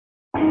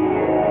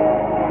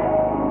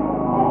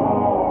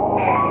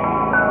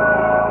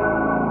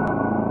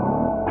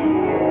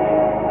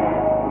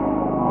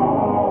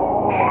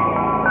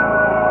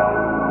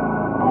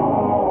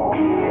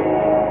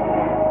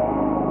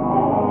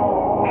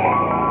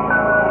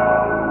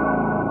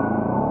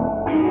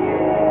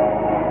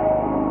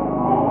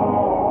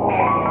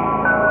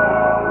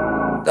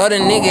Thought a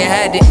nigga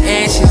had the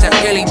answers, I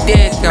really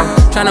did though.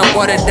 Tryna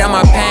water down my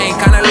pain,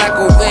 kinda like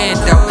a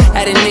window.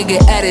 Had a nigga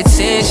at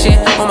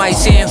attention on my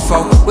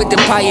info. With the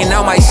pie and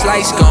now my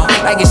slice gone,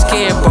 like it's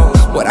Kimbo.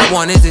 What I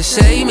want is the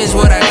same as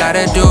what I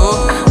gotta do.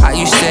 I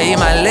used to stay in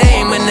my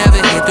lane but never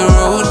hit the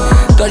road.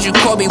 Thought you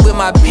caught me with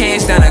my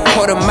pants down, I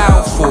caught a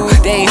mouthful.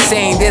 They ain't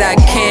saying that I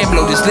can't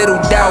blow, this little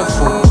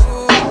doubtful.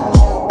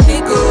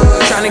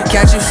 Tryna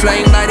catch a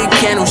flame like the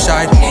candle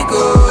side.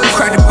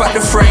 Cracked up the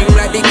frame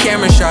like the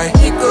camera shy.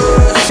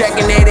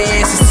 Checking they the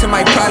answers to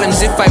my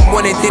problems. If I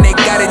want it, then they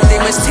got it. They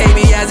must take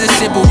me as a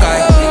simple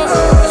guy.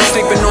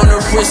 Sleeping on the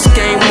wrist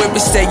game, whip it,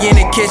 stay in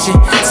the kitchen.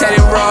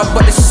 Telling raw,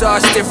 but the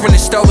sauce different, the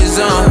stove is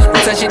on.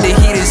 Touch it, the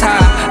heat is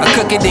high. I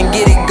cook it, then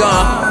get it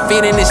gone.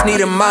 Feeding this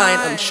need of mine,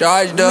 I'm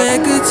charged up.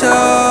 Make a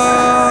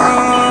talk.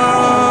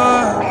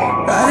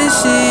 Ride a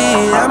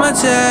seat at my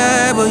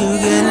table, you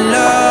getting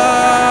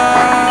lost.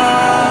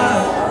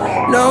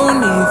 No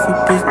need for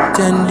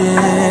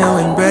pretending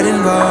when bread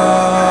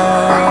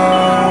involved.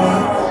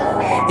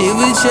 If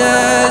it's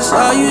just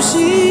all you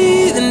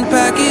see, then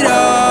pack it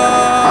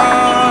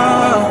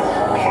up.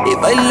 If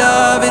I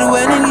love it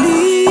when it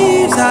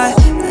leaves, I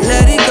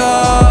let it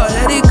go,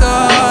 let it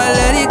go,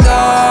 let it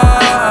go.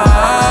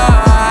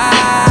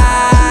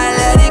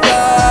 Let it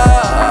go.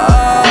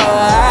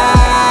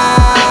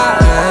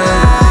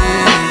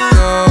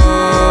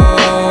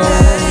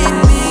 Let it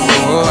be.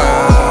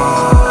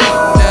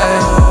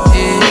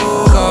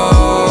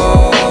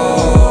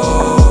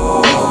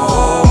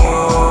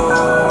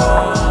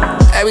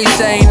 Every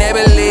saying they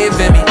believe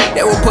in me,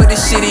 they will put the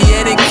city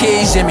and the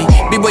keys in me.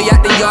 B-boy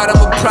out the yard,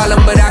 I'm a problem,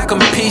 but I come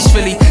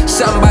peacefully.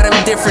 Something about them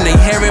different, they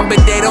hearing,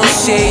 but they don't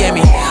see in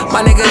me.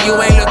 My nigga, you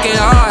ain't looking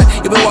hard.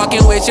 You been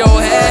walking with your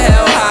head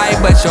held high,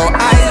 but your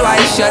eyes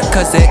wide shut,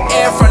 cause the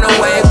air from the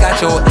wave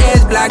got your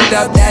ears blacked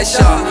up, that's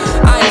sharp.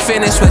 I ain't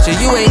finished with you,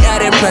 you ain't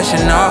adding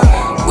pressure, no.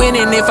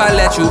 Winning if I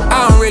let you,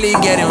 I don't really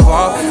get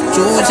involved.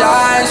 2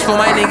 times for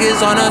my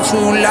niggas on a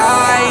 2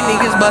 line.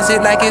 Niggas bust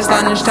it like it's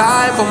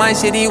lunchtime. For my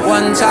city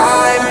 1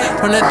 time.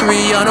 From the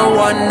 3 on a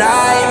 1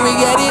 night. We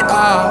get it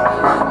all,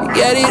 we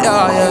get it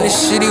all, yeah. This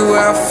city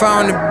where I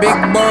found the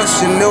big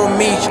boss and Lil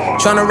Meech.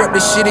 Tryna rep the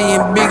city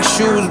in big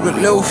shoes with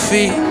little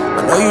feet.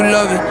 I know you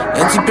love it,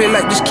 empty play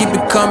like just keep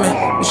it coming.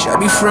 Wish I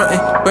be frontin',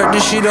 burn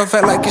this shit off,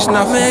 act like it's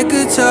nothing. Make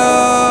a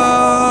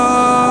talk.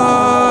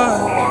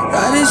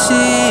 Ride a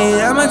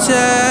seat at my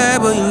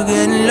table, you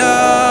getting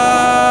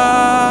lost.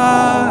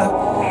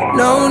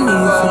 No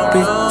need for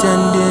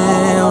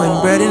pretending when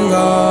bread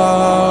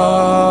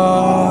involved.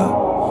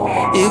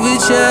 If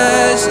it's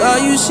just all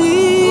you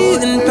see,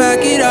 then pack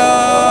it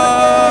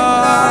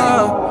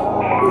up.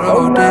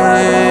 Roll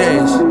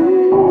this.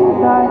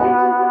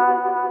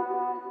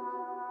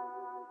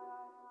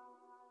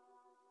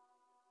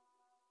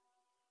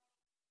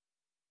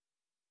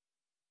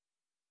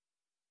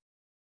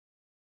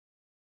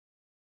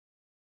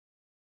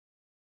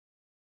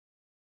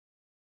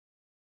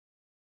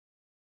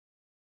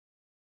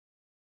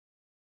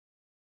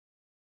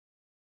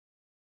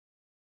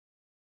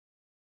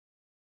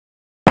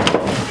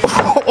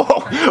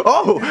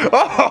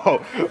 Oh!